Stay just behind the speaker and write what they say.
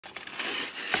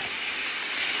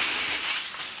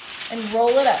and roll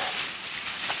it up.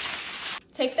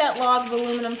 Take that log of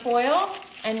aluminum foil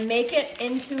and make it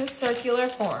into a circular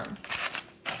form.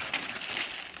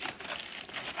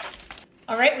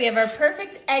 All right, we have our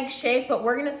perfect egg shape, but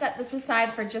we're gonna set this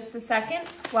aside for just a second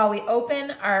while we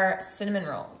open our cinnamon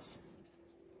rolls.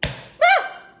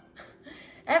 Ah!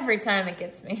 Every time it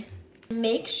gets me.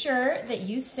 Make sure that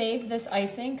you save this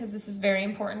icing because this is very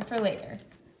important for later.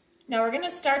 Now we're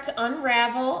gonna start to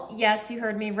unravel. Yes, you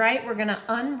heard me right. We're gonna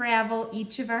unravel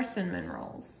each of our cinnamon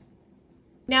rolls.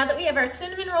 Now that we have our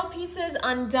cinnamon roll pieces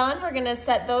undone, we're gonna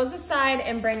set those aside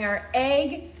and bring our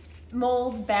egg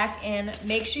mold back in.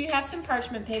 Make sure you have some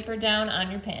parchment paper down on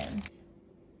your pan.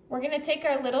 We're gonna take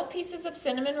our little pieces of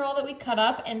cinnamon roll that we cut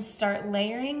up and start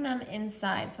layering them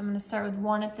inside. So I'm gonna start with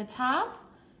one at the top,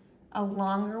 a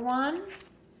longer one,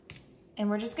 and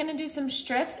we're just gonna do some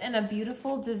strips and a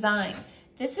beautiful design.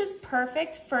 This is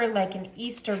perfect for like an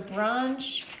Easter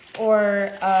brunch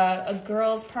or a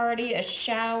girl's party, a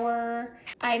shower.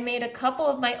 I made a couple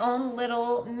of my own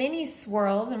little mini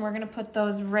swirls and we're gonna put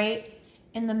those right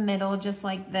in the middle just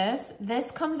like this.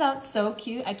 This comes out so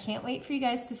cute. I can't wait for you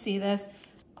guys to see this.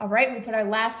 All right, we put our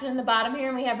last one in the bottom here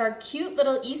and we have our cute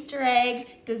little Easter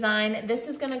egg design. This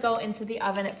is gonna go into the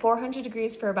oven at 400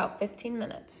 degrees for about 15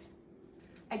 minutes.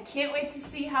 I can't wait to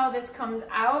see how this comes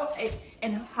out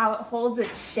and how it holds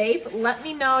its shape. Let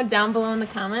me know down below in the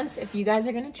comments if you guys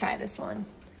are gonna try this one.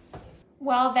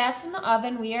 While that's in the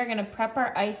oven, we are gonna prep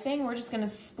our icing. We're just gonna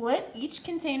split each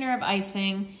container of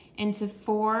icing into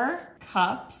 4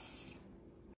 cups.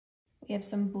 We have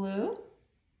some blue,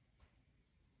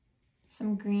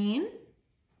 some green,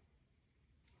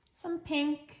 some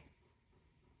pink,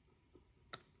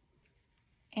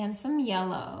 and some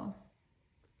yellow.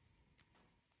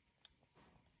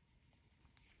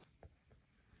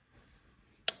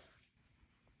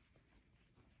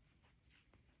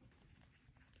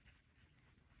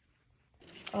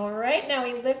 All right, now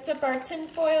we lift up our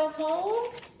tinfoil mold.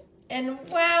 And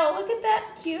wow, look at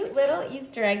that cute little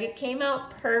Easter egg. It came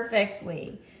out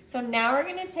perfectly. So now we're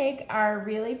gonna take our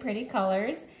really pretty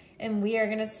colors and we are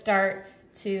gonna start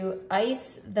to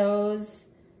ice those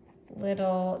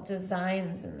little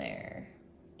designs in there.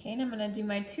 Okay, and I'm gonna do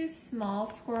my 2 small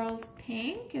swirls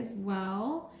pink as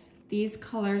well. These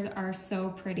colors are so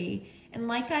pretty. And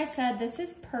like I said, this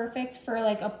is perfect for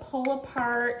like a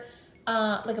pull-apart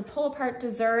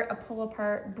dessert, a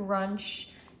pull-apart brunch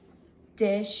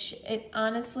dish. It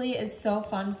honestly is so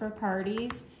fun for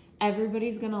parties.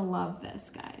 Everybody's gonna love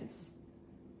this, guys.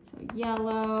 So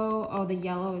yellow, oh, the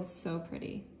yellow is so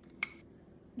pretty.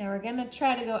 Now we're gonna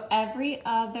try to go every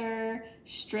other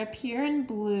strip here in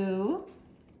blue.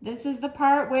 This is the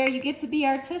part where you get to be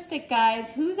artistic,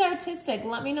 guys. Who's artistic?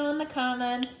 Let me know in the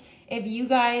comments if you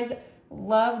guys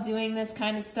love doing this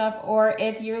kind of stuff or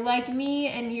if you're like me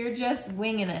and you're just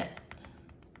winging it.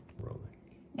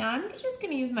 Now I'm just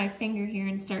gonna use my finger here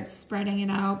and start spreading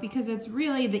it out because it's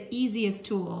really the easiest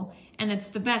tool and it's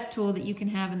the best tool that you can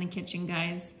have in the kitchen,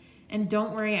 guys. And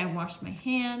don't worry, I washed my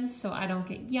hands so I don't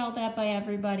get yelled at by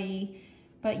everybody.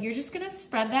 But you're just gonna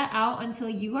spread that out until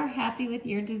you are happy with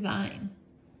your design.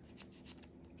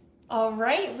 All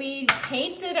right, we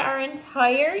painted our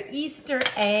entire Easter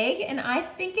egg and I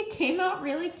think it came out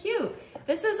really cute.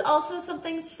 This is also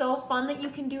something so fun that you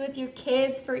can do with your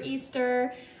kids for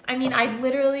Easter. I mean, I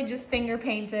literally just finger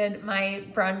painted my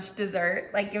brunch dessert.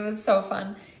 Like, it was so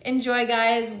fun. Enjoy,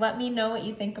 guys. Let me know what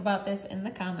you think about this in the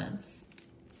comments.